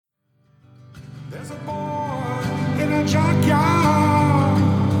There's a boy in a junkyard,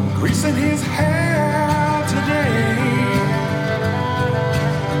 greasing his hair today.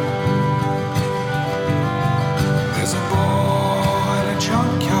 There's a boy in a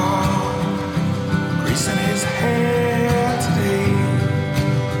junkyard, greasing his hair today.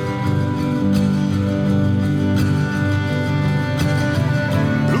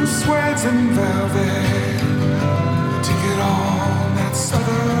 Blue suedes and velvet, ticket on that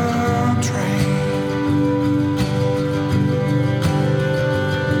southern train.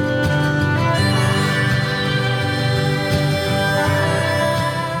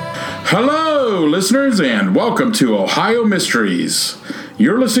 Hello, listeners, and welcome to Ohio Mysteries.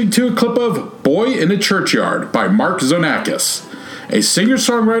 You're listening to a clip of Boy in a Churchyard by Mark Zonakis, a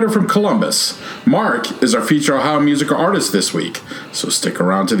singer-songwriter from Columbus. Mark is our featured Ohio musical artist this week, so stick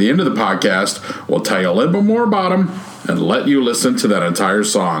around to the end of the podcast. We'll tell you a little bit more about him and let you listen to that entire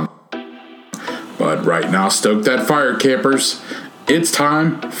song. But right now, stoke that fire, campers. It's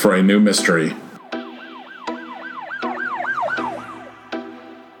time for a new mystery.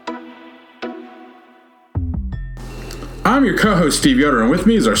 I'm your co-host, Steve Yoder, and with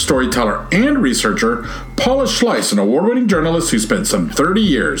me is our storyteller and researcher, Paula Schleiss, an award-winning journalist who spent some 30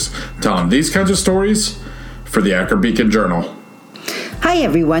 years telling these kinds of stories for the Akron Beacon Journal. Hi,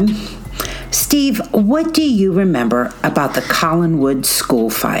 everyone. Steve, what do you remember about the Collinwood school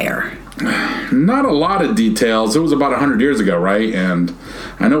fire? Not a lot of details. It was about 100 years ago, right? And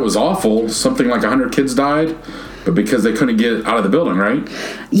I know it was awful. Something like 100 kids died, but because they couldn't get out of the building, right?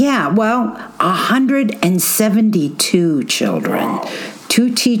 Yeah, well, 172 children. Wow.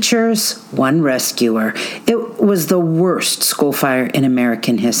 2 teachers, 1 rescuer. It was the worst school fire in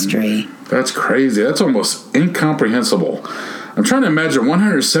American history. That's crazy. That's almost incomprehensible. I'm trying to imagine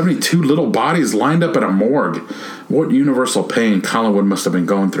 172 little bodies lined up at a morgue. What universal pain Collinwood must have been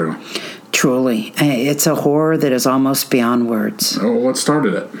going through. Truly, it's a horror that is almost beyond words. Oh, what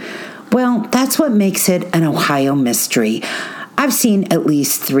started it? Well, that's what makes it an Ohio mystery. I've seen at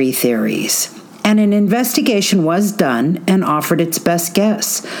least 3 theories, and an investigation was done and offered its best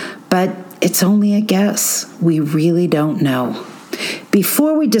guess, but it's only a guess. We really don't know.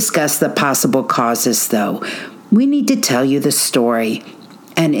 Before we discuss the possible causes, though, we need to tell you the story,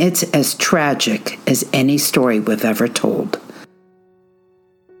 and it's as tragic as any story we've ever told.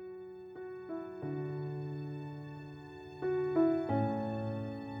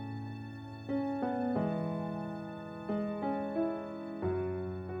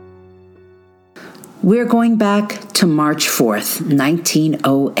 We're going back to March 4th,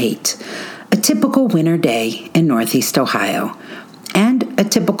 1908, a typical winter day in Northeast Ohio, and a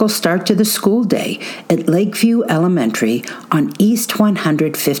typical start to the school day at Lakeview Elementary on East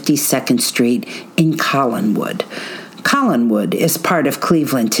 152nd Street in Collinwood. Collinwood is part of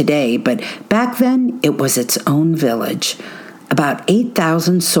Cleveland today, but back then it was its own village. About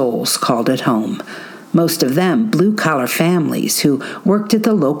 8,000 souls called it home. Most of them blue-collar families who worked at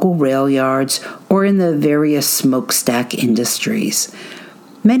the local rail yards or in the various smokestack industries.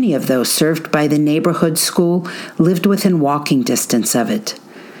 Many of those served by the neighborhood school lived within walking distance of it.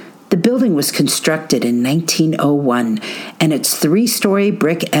 The building was constructed in 1901, and its 3-story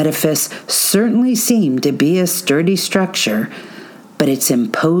brick edifice certainly seemed to be a sturdy structure, but its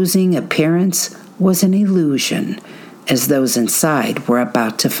imposing appearance was an illusion, as those inside were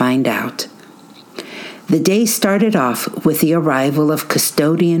about to find out. The day started off with the arrival of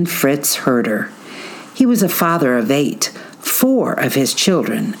custodian Fritz Herder. He was a father of 8. 4 of his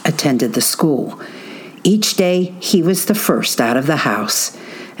children attended the school. Each day, he was the first out of the house.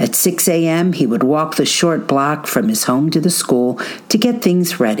 At 6 a.m., he would walk the short block from his home to the school to get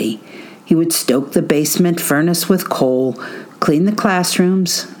things ready. He would stoke the basement furnace with coal, clean the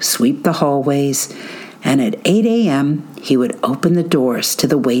classrooms, sweep the hallways, and at 8 a.m., he would open the doors to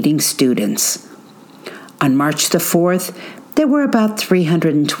the waiting students. On March the 4th, there were about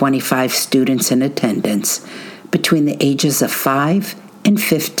 325 students in attendance, between the ages of 5 and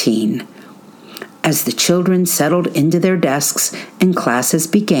 15. As the children settled into their desks and classes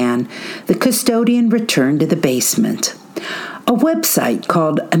began, the custodian returned to the basement. A website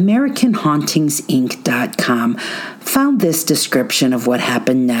called AmericanHauntingsInc.com found this description of what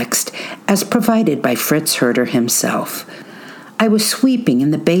happened next, as provided by Fritz Herder himself. I was sweeping in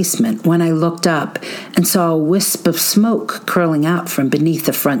the basement when I looked up and saw a wisp of smoke curling out from beneath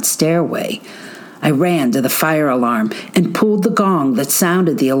the front stairway. I ran to the fire alarm and pulled the gong that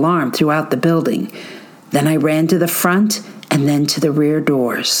sounded the alarm throughout the building. Then I ran to the front and then to the rear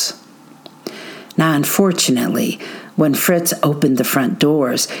doors. Now, unfortunately, when Fritz opened the front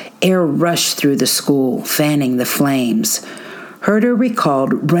doors, air rushed through the school, fanning the flames. Herder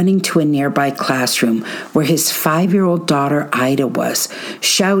recalled running to a nearby classroom where his 5-year-old daughter Ida was,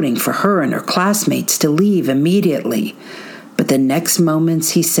 shouting for her and her classmates to leave immediately. But the next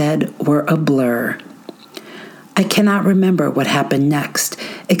moments, he said, were a blur. I cannot remember what happened next,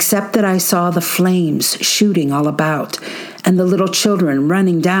 except that I saw the flames shooting all about, and the little children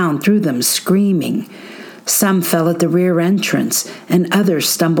running down through them screaming. Some fell at the rear entrance, and others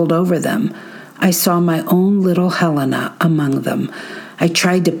stumbled over them. I saw my own little Helena among them. I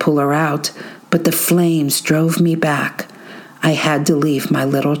tried to pull her out, but the flames drove me back. I had to leave my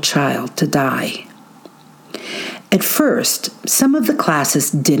little child to die. At first, some of the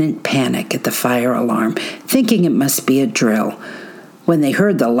classes didn't panic at the fire alarm, thinking it must be a drill. When they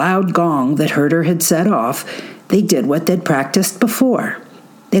heard the loud gong that Herder had set off, they did what they'd practiced before.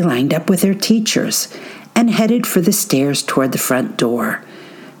 They lined up with their teachers and headed for the stairs toward the front door.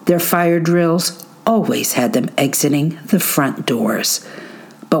 Their fire drills always had them exiting the front doors.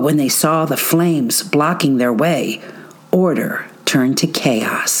 But when they saw the flames blocking their way, order turned to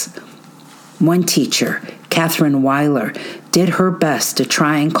chaos. One teacher, Catherine Weiler, did her best to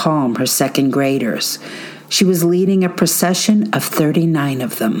try and calm her second graders. She was leading a procession of 39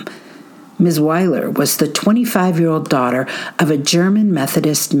 of them. Ms. Weiler was the 25-year-old daughter of a German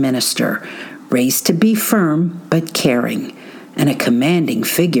Methodist minister, raised to be firm but caring, and a commanding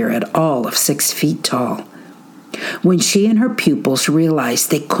figure at all of 6 feet tall. When she and her pupils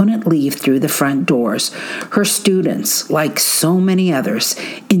realized they couldn't leave through the front doors, her students, like so many others,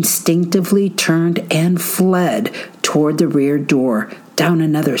 instinctively turned and fled toward the rear door down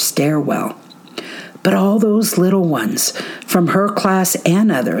another stairwell. But all those little ones, from her class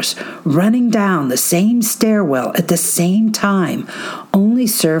and others, running down the same stairwell at the same time, only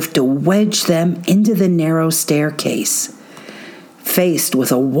served to wedge them into the narrow staircase. Faced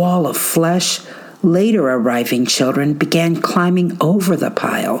with a wall of flesh, later arriving children began climbing over the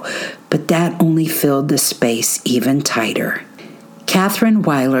pile, but that only filled the space even tighter. Catherine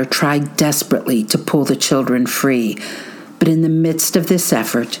Weiler tried desperately to pull the children free, but in the midst of this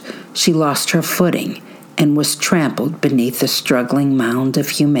effort, she lost her footing and was trampled beneath the struggling mound of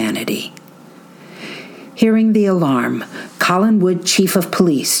humanity. Hearing the alarm, Collinwood Chief of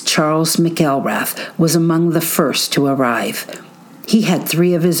Police Charles McElrath was among the first to arrive. He had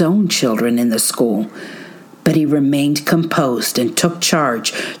 3 of his own children in the school, but he remained composed and took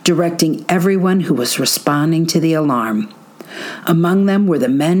charge, directing everyone who was responding to the alarm. Among them were the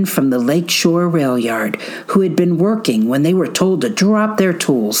men from the Lakeshore Rail Yard who had been working when they were told to drop their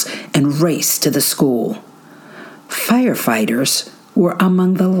tools and race to the school. Firefighters were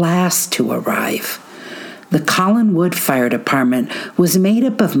among the last to arrive. The Collinwood Fire Department was made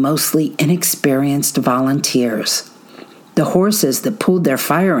up of mostly inexperienced volunteers. The horses that pulled their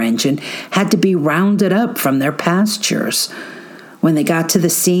fire engine had to be rounded up from their pastures. When they got to the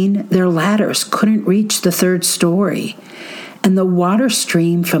scene, their ladders couldn't reach the 3rd story, and the water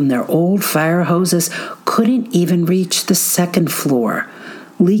stream from their old fire hoses couldn't even reach the 2nd floor.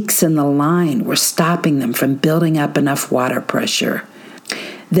 Leaks in the line were stopping them from building up enough water pressure.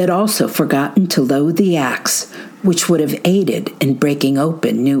 They'd also forgotten to load the axe, which would have aided in breaking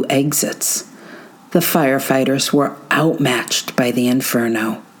open new exits. The firefighters were outmatched by the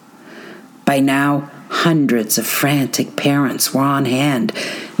inferno. By now, hundreds of frantic parents were on hand.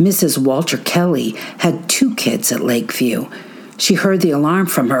 Mrs. Walter Kelly had 2 kids at Lakeview. She heard the alarm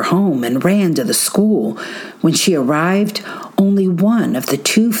from her home and ran to the school. When she arrived, only one of the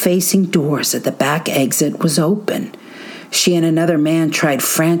 2 facing doors at the back exit was open. She and another man tried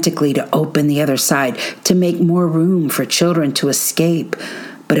frantically to open the other side to make more room for children to escape,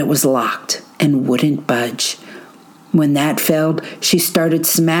 but it was locked and wouldn't budge. When that failed, she started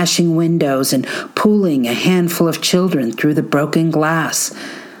smashing windows and pulling a handful of children through the broken glass.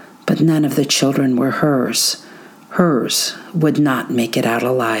 But none of the children were hers. Hers would not make it out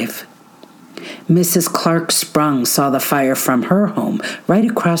alive. Mrs. Clark Sprung saw the fire from her home right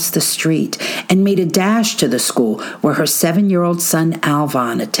across the street and made a dash to the school where her 7-year-old son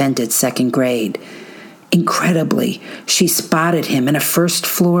Alvon attended 2nd grade. Incredibly, she spotted him in a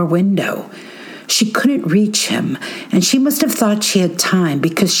 1st-floor window. She couldn't reach him, and she must have thought she had time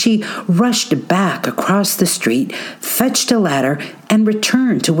because she rushed back across the street, fetched a ladder, and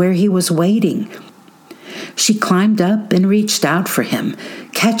returned to where he was waiting. She climbed up and reached out for him,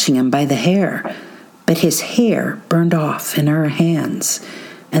 catching him by the hair, but his hair burned off in her hands,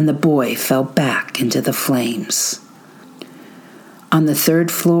 and the boy fell back into the flames. On the 3rd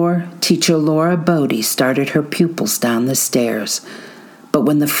floor, teacher Laura Bodie started her pupils down the stairs, but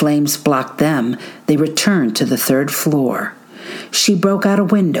when the flames blocked them, they returned to the 3rd floor. She broke out a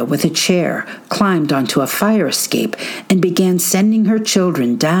window with a chair, climbed onto a fire escape, and began sending her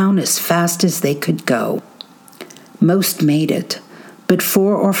children down as fast as they could go. Most made it, but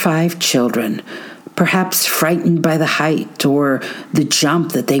 4 or 5 children, perhaps frightened by the height or the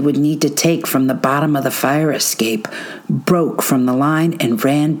jump that they would need to take from the bottom of the fire escape, broke from the line and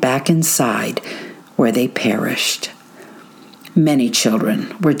ran back inside, where they perished. Many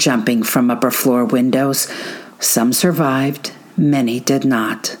children were jumping from upper floor windows. Some survived, many did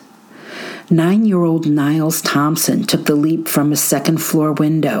not. 9-year-old Niles Thompson took the leap from a second-floor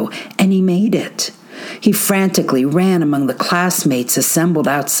window, and he made it. He frantically ran among the classmates assembled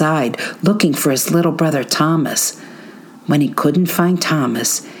outside, looking for his little brother Thomas. When he couldn't find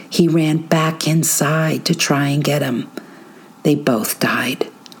Thomas, he ran back inside to try and get him. They both died.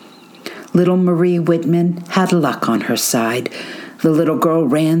 Little Marie Whitman had luck on her side. The little girl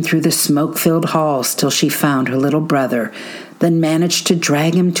ran through the smoke-filled halls till she found her little brother, then managed to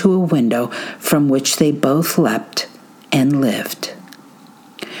drag him to a window from which they both leapt and lived.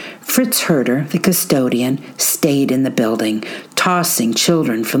 Fritz Herder, the custodian, stayed in the building, tossing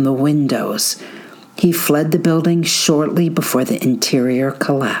children from the windows. He fled the building shortly before the interior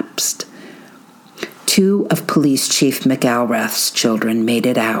collapsed. 2 of Police Chief McElrath's children made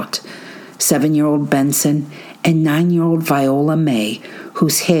it out, 7-year-old Benson and 9-year-old Viola May,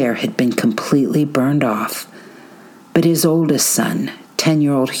 whose hair had been completely burned off. But his oldest son,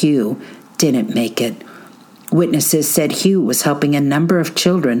 10-year-old Hugh, didn't make it. Witnesses said Hugh was helping a number of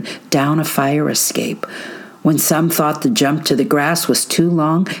children down a fire escape. When some thought the jump to the grass was too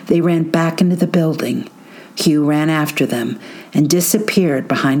long, they ran back into the building. Hugh ran after them and disappeared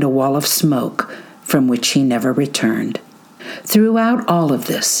behind a wall of smoke from which he never returned. Throughout all of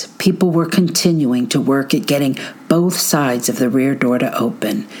this, people were continuing to work at getting both sides of the rear door to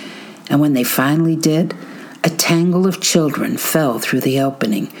open. And when they finally did, a tangle of children fell through the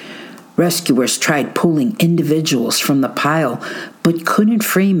opening. Rescuers tried pulling individuals from the pile, but couldn't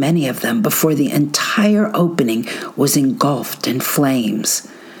free many of them before the entire opening was engulfed in flames.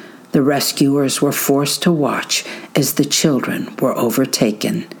 The rescuers were forced to watch as the children were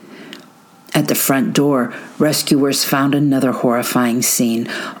overtaken. At the front door, rescuers found another horrifying scene,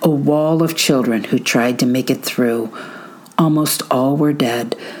 a wall of children who tried to make it through. Almost all were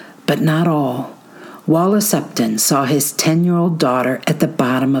dead, but not all. Wallace Upton saw his 10-year-old daughter at the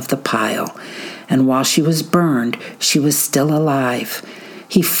bottom of the pile, and while she was burned, she was still alive.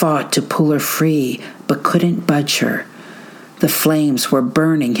 He fought to pull her free, but couldn't budge her. The flames were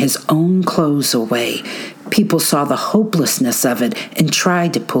burning his own clothes away. People saw the hopelessness of it and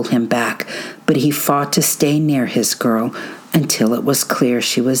tried to pull him back, but he fought to stay near his girl until it was clear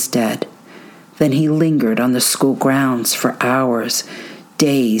she was dead. Then he lingered on the school grounds for hours,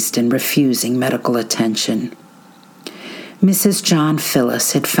 dazed and refusing medical attention. Mrs. John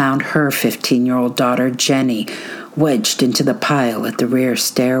Phyllis had found her 15-year-old daughter, Jenny, wedged into the pile at the rear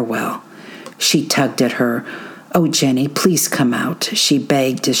stairwell. She tugged at her. "Oh, Jenny, please come out," she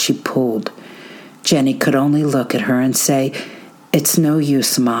begged as she pulled. Jenny could only look at her and say, "It's no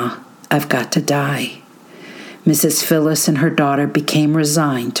use, Ma. I've got to die." Mrs. Phyllis and her daughter became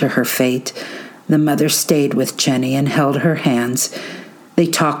resigned to her fate. The mother stayed with Jenny and held her hands. They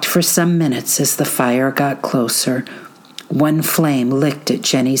talked for some minutes as the fire got closer. One flame licked at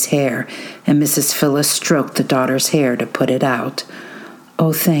Jenny's hair, and Mrs. Phyllis stroked the daughter's hair to put it out.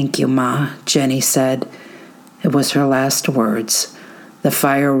 "Oh, thank you, Ma," Jenny said. It was her last words. The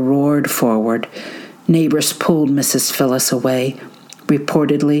fire roared forward. Neighbors pulled Mrs. Phyllis away.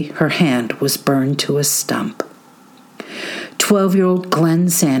 Reportedly, her hand was burned to a stump. 12-year-old Glenn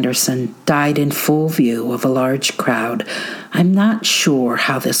Sanderson died in full view of a large crowd. I'm not sure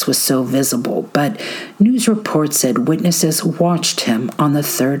how this was so visible, but news reports said witnesses watched him on the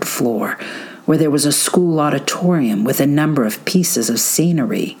 3rd floor, where there was a school auditorium with a number of pieces of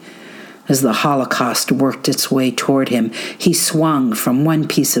scenery. As the Holocaust worked its way toward him, he swung from one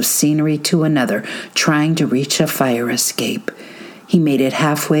piece of scenery to another, trying to reach a fire escape. He made it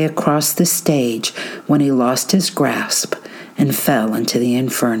halfway across the stage when he lost his grasp and fell into the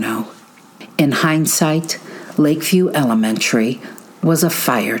inferno. In hindsight, Lakeview Elementary was a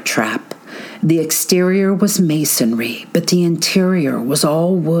fire trap. The exterior was masonry, but the interior was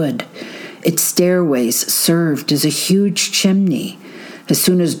all wood. Its stairways served as a huge chimney. As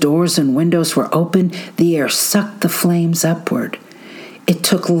soon as doors and windows were open, the air sucked the flames upward. It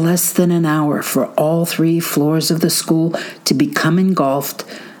took less than an hour for all 3 floors of the school to become engulfed,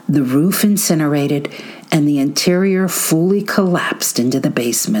 the roof incinerated, and the interior fully collapsed into the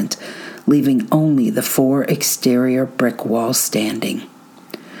basement, leaving only the 4 exterior brick walls standing.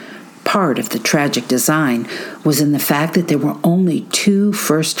 Part of the tragic design was in the fact that there were only 2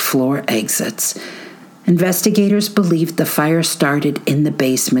 first-floor exits. Investigators believed the fire started in the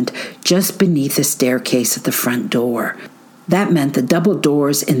basement just beneath the staircase at the front door. That meant the double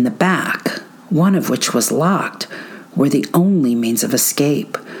doors in the back, one of which was locked, were the only means of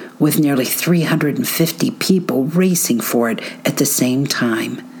escape, with nearly 350 people racing for it at the same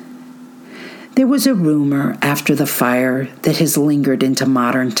time. There was a rumor after the fire that has lingered into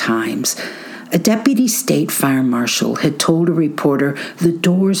modern times. A deputy state fire marshal had told a reporter the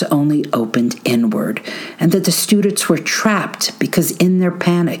doors only opened inward, and that the students were trapped because in their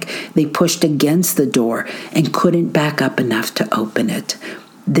panic they pushed against the door and couldn't back up enough to open it.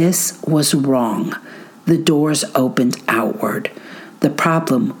 This was wrong. The doors opened outward. The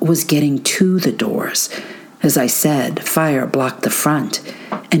problem was getting to the doors. As I said, fire blocked the front,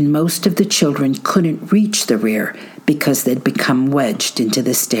 and most of the children couldn't reach the rear because they'd become wedged into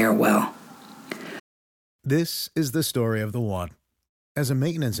the stairwell. This is the story of the one. As a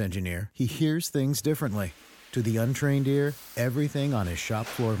maintenance engineer, he hears things differently. To the untrained ear, everything on his shop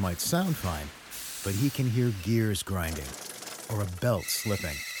floor might sound fine, but he can hear gears grinding or a belt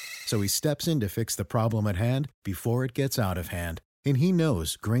slipping. So he steps in to fix the problem at hand before it gets out of hand. And he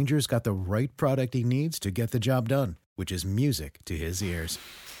knows Grainger's got the right product he needs to get the job done, which is music to his ears.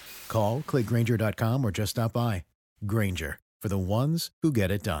 Call, click Grainger.com, or just stop by. Grainger, for the ones who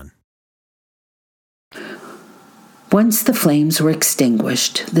get it done. Once the flames were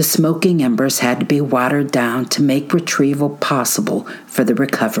extinguished, the smoking embers had to be watered down to make retrieval possible for the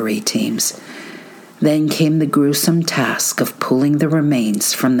recovery teams. Then came the gruesome task of pulling the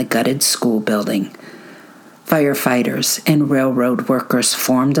remains from the gutted school building. Firefighters and railroad workers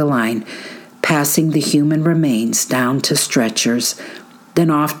formed a line, passing the human remains down to stretchers, then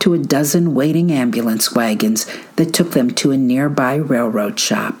off to a dozen waiting ambulance wagons that took them to a nearby railroad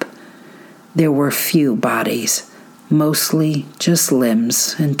shop. There were few bodies, mostly just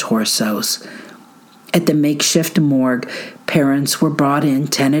limbs and torsos. At the makeshift morgue, parents were brought in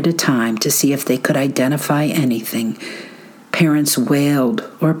 10 at a time to see if they could identify anything. Parents wailed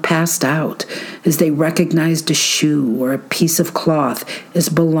or passed out as they recognized a shoe or a piece of cloth as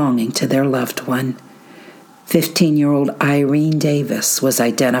belonging to their loved one. 15-year-old Irene Davis was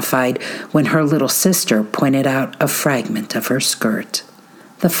identified when her little sister pointed out a fragment of her skirt.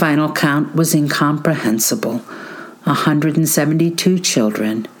 The final count was incomprehensible. 172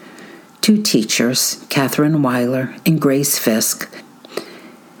 children, 2 teachers, Catherine Weiler and Grace Fisk,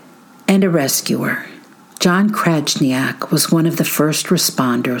 and a rescuer. John Krajniak was one of the first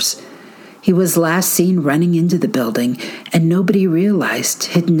responders. He was last seen running into the building, and nobody realized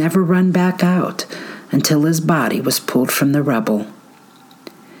he'd never run back out until his body was pulled from the rubble.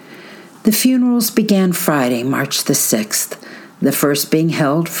 The funerals began Friday, March the 6th, the first being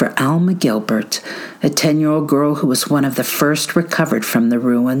held for Alma Gilbert, a 10-year-old girl who was one of the first recovered from the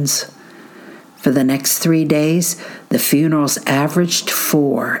ruins. For the next 3 days, the funerals averaged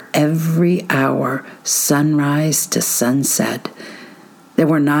 4 every hour, sunrise to sunset. There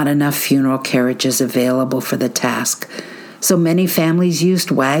were not enough funeral carriages available for the task, so many families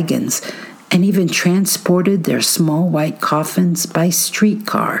used wagons and even transported their small white coffins by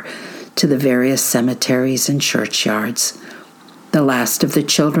streetcar to the various cemeteries and churchyards. The last of the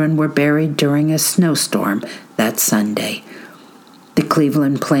children were buried during a snowstorm that Sunday. The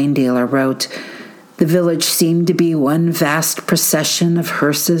Cleveland Plain Dealer wrote, "The village seemed to be one vast procession of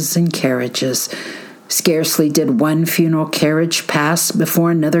hearses and carriages. Scarcely did one funeral carriage pass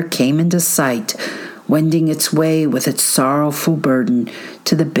before another came into sight, wending its way with its sorrowful burden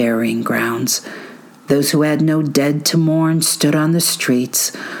to the burying grounds. Those who had no dead to mourn stood on the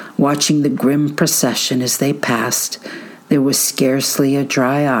streets, watching the grim procession as they passed. There was scarcely a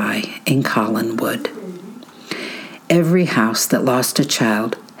dry eye in Collinwood." Every house that lost a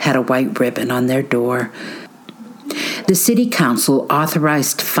child had a white ribbon on their door. The city council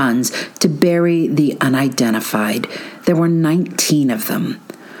authorized funds to bury the unidentified. There were 19 of them.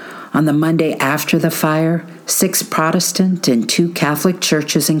 On the Monday after the fire, 6 Protestant and 2 Catholic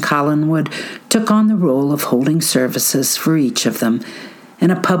churches in Collinwood took on the role of holding services for each of them, and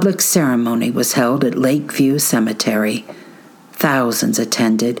a public ceremony was held at Lakeview Cemetery. Thousands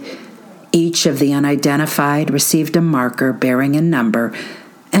attended. Each of the unidentified received a marker bearing a number,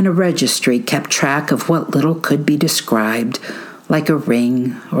 and a registry kept track of what little could be described, like a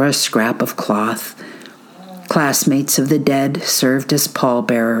ring or a scrap of cloth. Classmates of the dead served as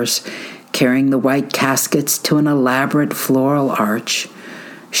pallbearers, carrying the white caskets to an elaborate floral arch.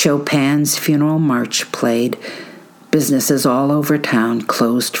 Chopin's funeral march played. Businesses all over town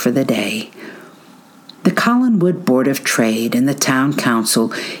closed for the day. The Collinwood Board of Trade and the Town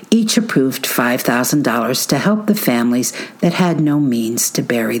Council each approved $5,000 to help the families that had no means to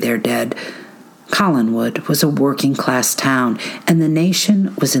bury their dead. Collinwood was a working-class town, and the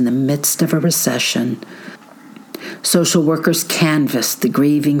nation was in the midst of a recession. Social workers canvassed the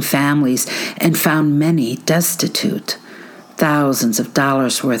grieving families and found many destitute. Thousands of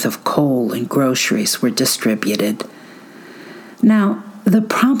dollars worth of coal and groceries were distributed. Now, the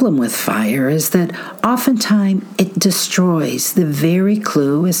problem with fire is that oftentimes it destroys the very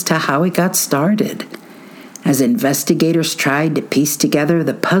clue as to how it got started. As investigators tried to piece together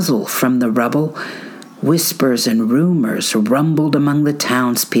the puzzle from the rubble, whispers and rumors rumbled among the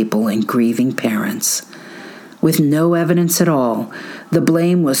townspeople and grieving parents. With no evidence at all, the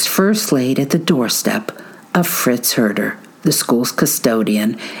blame was first laid at the doorstep of Fritz Herder, the school's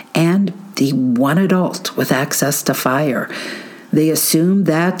custodian, and the one adult with access to fire. They assumed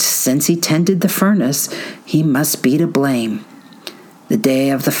that, since he tended the furnace, he must be to blame. The day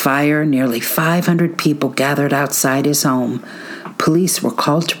of the fire, nearly 500 people gathered outside his home. Police were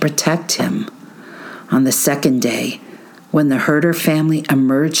called to protect him. On the second day, when the Herder family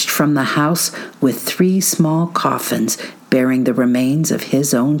emerged from the house with 3 small coffins bearing the remains of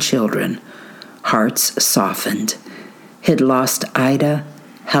his own children, hearts softened. He'd lost Ida,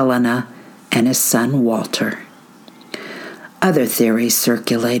 Helena, and his son Walter. Other theories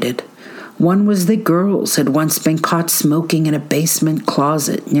circulated. One was that girls had once been caught smoking in a basement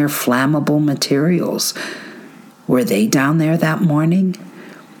closet near flammable materials. Were they down there that morning?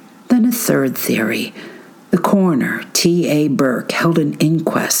 Then a third theory. The coroner, T.A. Burke, held an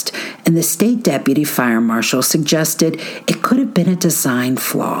inquest, and the state deputy fire marshal suggested it could have been a design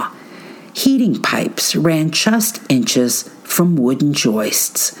flaw. Heating pipes ran just inches from wooden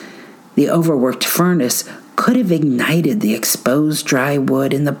joists. The overworked furnace could have ignited the exposed dry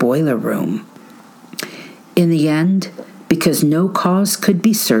wood in the boiler room. In the end, because no cause could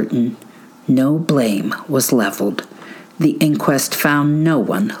be certain, no blame was leveled. The inquest found no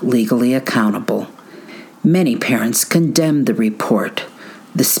one legally accountable. Many parents condemned the report,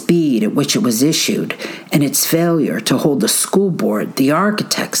 the speed at which it was issued, and its failure to hold the school board, the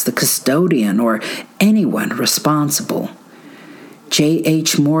architects, the custodian, or anyone responsible.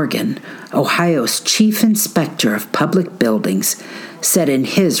 J.H. Morgan, Ohio's chief inspector of public buildings, said in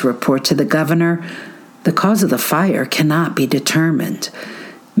his report to the governor, "The cause of the fire cannot be determined.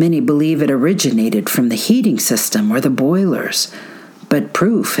 Many believe it originated from the heating system or the boilers, but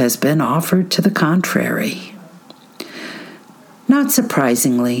proof has been offered to the contrary." Not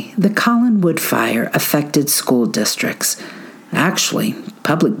surprisingly, the Collinwood fire affected school districts. Actually,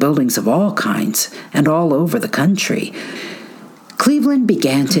 public buildings of all kinds and all over the country. Cleveland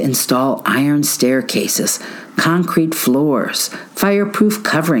began to install iron staircases, concrete floors, fireproof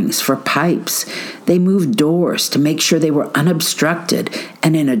coverings for pipes. They moved doors to make sure they were unobstructed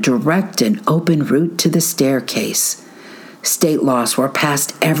and in a direct and open route to the staircase. State laws were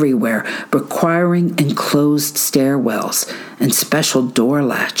passed everywhere requiring enclosed stairwells and special door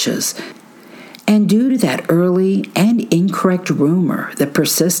latches. And due to that early and incorrect rumor that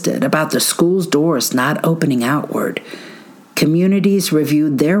persisted about the school's doors not opening outward, communities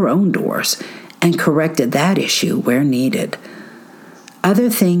reviewed their own doors and corrected that issue where needed. Other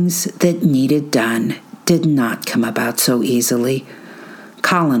things that needed done did not come about so easily.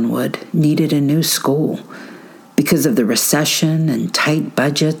 Collinwood needed a new school. Because of the recession and tight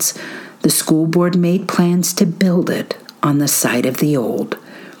budgets, the school board made plans to build it on the site of the old.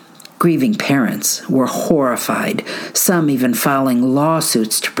 Grieving parents were horrified, some even filing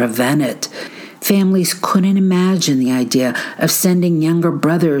lawsuits to prevent it. Families couldn't imagine the idea of sending younger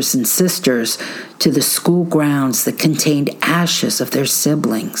brothers and sisters to the school grounds that contained ashes of their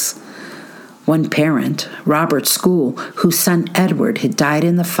siblings. One parent, Robert School, whose son Edward had died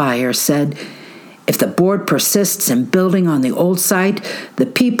in the fire, said, "If the board persists in building on the old site, the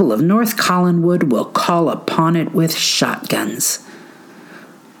people of North Collinwood will call upon it with shotguns."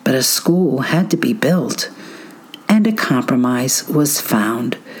 But a school had to be built, and a compromise was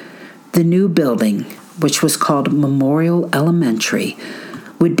found. The new building, which was called Memorial Elementary,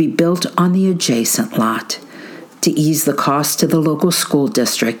 would be built on the adjacent lot. To ease the cost to the local school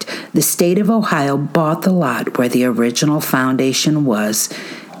district, the state of Ohio bought the lot where the original foundation was,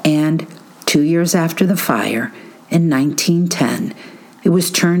 and 2 years after the fire, in 1910, it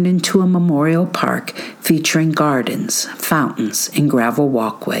was turned into a memorial park featuring gardens, fountains, and gravel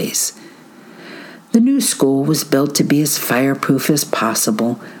walkways. The new school was built to be as fireproof as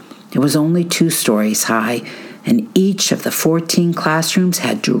possible. It was only 2 stories high, and each of the 14 classrooms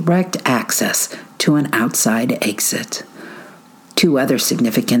had direct access to an outside exit. Two other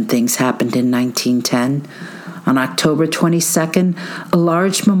significant things happened in 1910. On October 22nd, a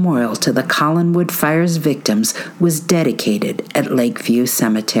large memorial to the Collinwood fire's victims was dedicated at Lakeview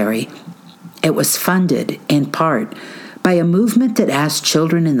Cemetery. It was funded, in part, by a movement that asked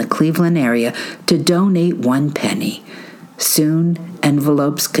children in the Cleveland area to donate 1 penny. Soon,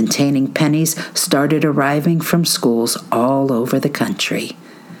 envelopes containing pennies started arriving from schools all over the country.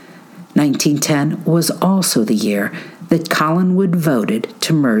 1910 was also the year that Collinwood voted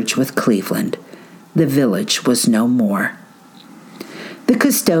to merge with Cleveland. The village was no more. The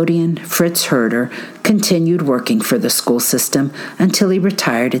custodian, Fritz Herder, continued working for the school system until he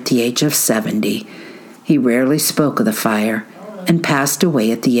retired at the age of 70. He rarely spoke of the fire and passed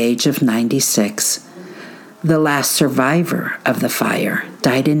away at the age of 96. The last survivor of the fire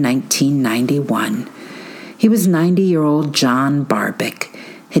died in 1991. He was 90-year-old John Barbic,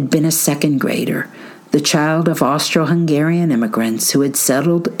 had been a second grader, the child of Austro-Hungarian immigrants who had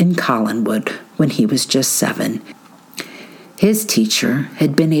settled in Collinwood when he was just 7. His teacher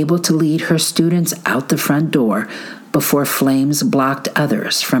had been able to lead her students out the front door before flames blocked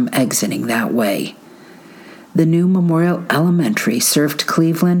others from exiting that way. The new Memorial Elementary served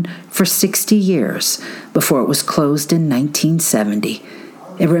Cleveland for 60 years before it was closed in 1970.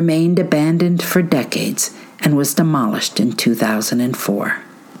 It remained abandoned for decades and was demolished in 2004.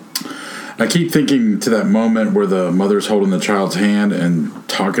 I keep thinking to that moment where the mother's holding the child's hand and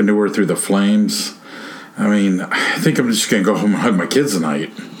talking to her through the flames. I mean, I think I'm just going to go home and hug my kids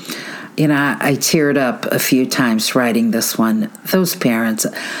tonight. You know, I teared up a few times writing this one. Those parents,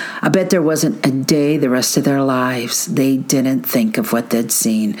 I bet there wasn't a day the rest of their lives they didn't think of what they'd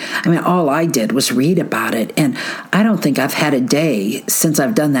seen. I mean, all I did was read about it, and I don't think I've had a day since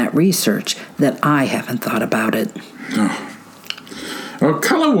I've done that research that I haven't thought about it. Oh. Well,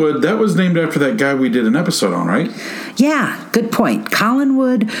 Collinwood, that was named after that guy we did an episode on, right? Yeah, good point.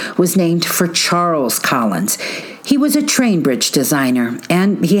 Collinwood was named for Charles Collins. He was a train bridge designer,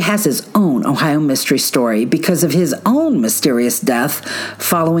 and he has his own Ohio mystery story because of his own mysterious death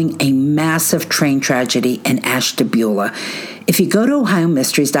following a massive train tragedy in Ashtabula. If you go to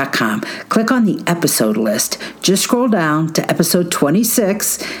OhioMysteries.com, click on the episode list, just scroll down to episode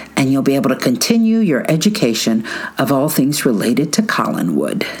 26, and you'll be able to continue your education of all things related to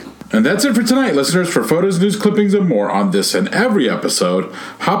Collinwood. And that's it for tonight, listeners. For photos, news, clippings, and more on this and every episode,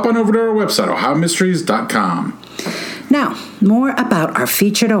 hop on over to our website, OhioMysteries.com. Now, more about our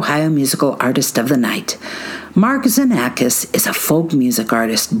featured Ohio musical artist of the night. Mark Zonakis is a folk music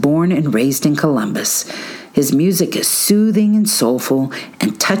artist born and raised in Columbus. His music is soothing and soulful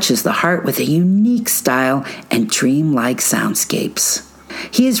and touches the heart with a unique style and dreamlike soundscapes.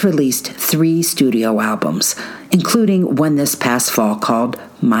 He has released 3 studio albums, including one this past fall called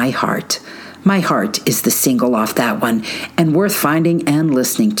My Heart. My Heart is the single off that one and worth finding and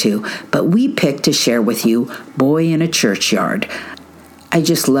listening to, but we picked to share with you Boy in a Churchyard. I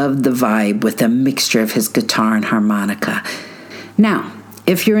just loved the vibe with the mixture of his guitar and harmonica. Now,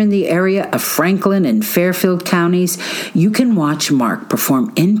 if you're in the area of Franklin and Fairfield counties, you can watch Mark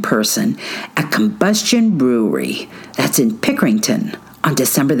perform in person at Combustion Brewery. That's in Pickerington on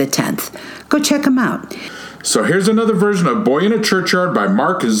December the 10th. Go check him out. So here's another version of Boy in a Churchyard by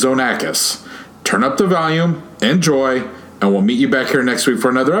Mark Zonakis. Turn up the volume, enjoy, and we'll meet you back here next week for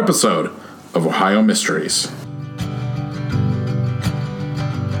another episode of Ohio Mysteries.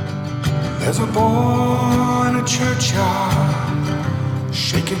 There's a boy in a churchyard,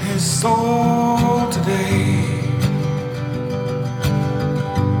 shaking his soul today.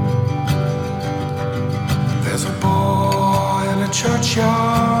 There's a boy in a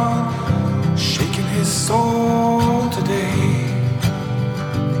churchyard, shaking his soul today.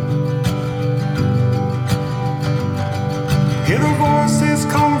 Hear the voices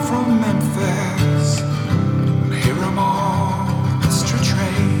come from Memphis, hear them on the street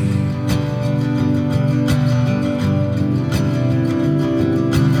train.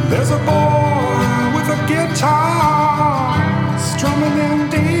 There's a boy with a guitar, strumming them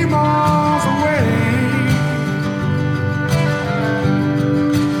demons away.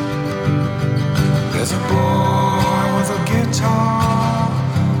 There's a boy with a guitar,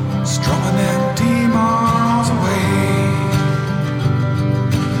 strumming them demons away.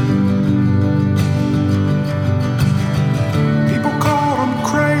 People call him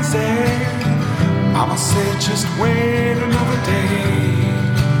crazy, Mama said just wait another day.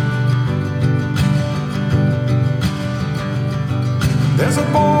 There's a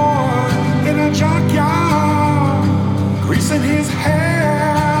boy in a junkyard, greasing his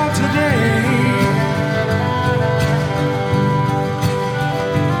hair today.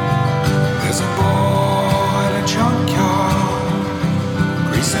 There's a boy in a junkyard,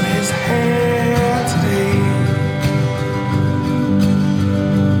 greasing his hair today.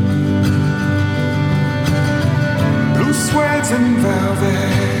 Blue sweats and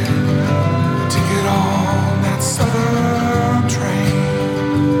velvet, ticket on that southern train.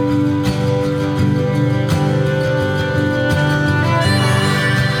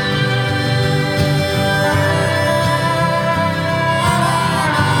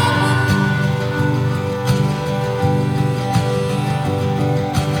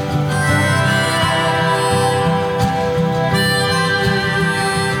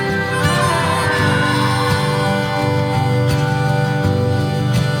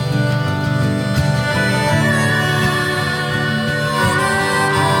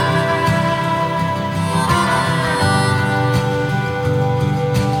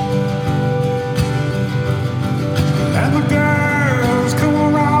 And the girls come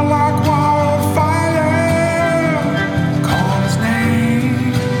around like wildfire, calling his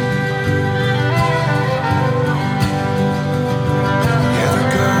name. Yeah, the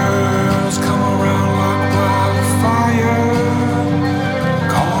girls come around like wildfire,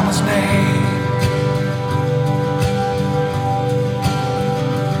 calling his name.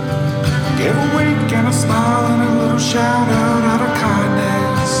 Give a wink and a smile and a little shout out of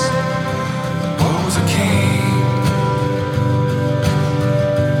kindness. The boy was a king.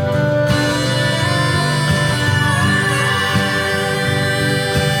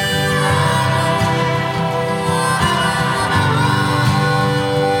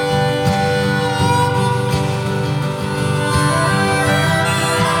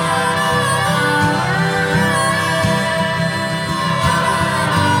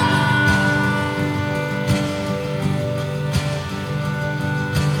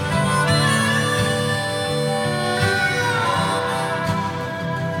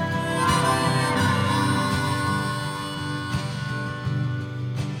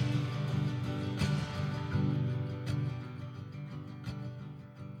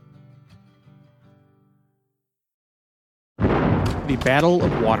 The Battle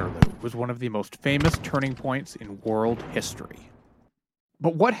of Waterloo was one of the most famous turning points in world history.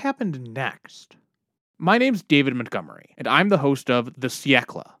 But what happened next? My name's David Montgomery, and I'm the host of The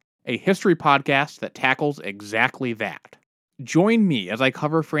Siècle, a history podcast that tackles exactly that. Join me as I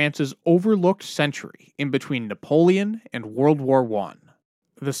cover France's overlooked century in between Napoleon and World War I.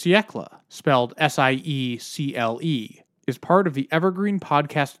 The Siècle, spelled S-I-E-C-L-E, is part of the Evergreen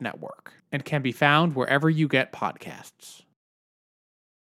Podcast Network and can be found wherever you get podcasts.